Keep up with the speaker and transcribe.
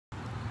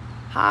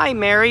Hi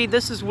Mary,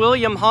 this is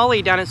William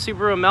Hawley down at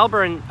Subaru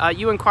Melbourne.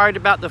 You inquired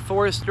about the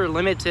Forester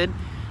Limited.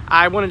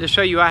 I wanted to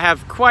show you I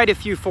have quite a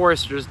few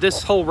Foresters.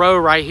 This whole row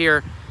right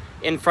here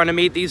in front of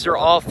me, these are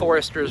all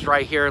Foresters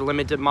right here,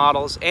 limited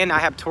models, and I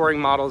have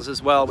touring models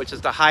as well, which is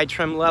the high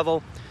trim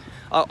level.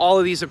 All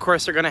of these, of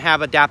course, are going to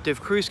have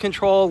adaptive cruise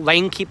control,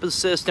 lane keep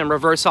assist, and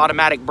reverse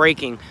automatic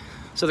braking.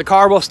 So the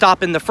car will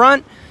stop in the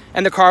front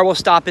and the car will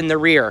stop in the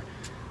rear.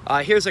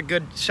 Here's a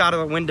good shot of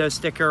a window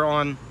sticker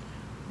on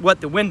what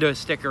the window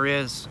sticker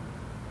is,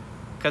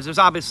 because there's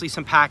obviously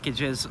some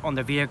packages on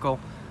the vehicle.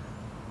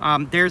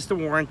 There's the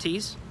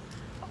warranties,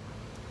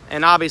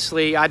 and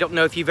obviously I don't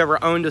know if you've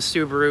ever owned a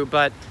Subaru,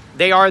 but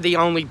they are the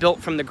only built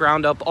from the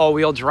ground up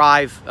all-wheel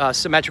drive,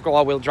 symmetrical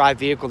all-wheel drive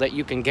vehicle that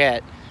you can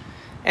get.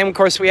 And of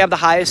course we have the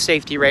highest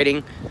safety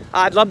rating.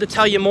 I'd love to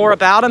tell you more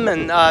about them,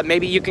 and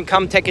maybe you can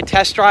come take a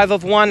test drive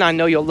of one. I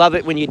know you'll love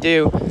it when you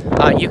do.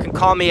 You can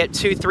call me at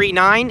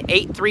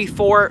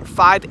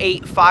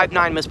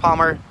 239-834-5859, Miss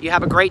Palmer. You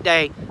have a great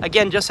day.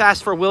 Again, just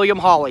ask for William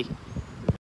Hawley.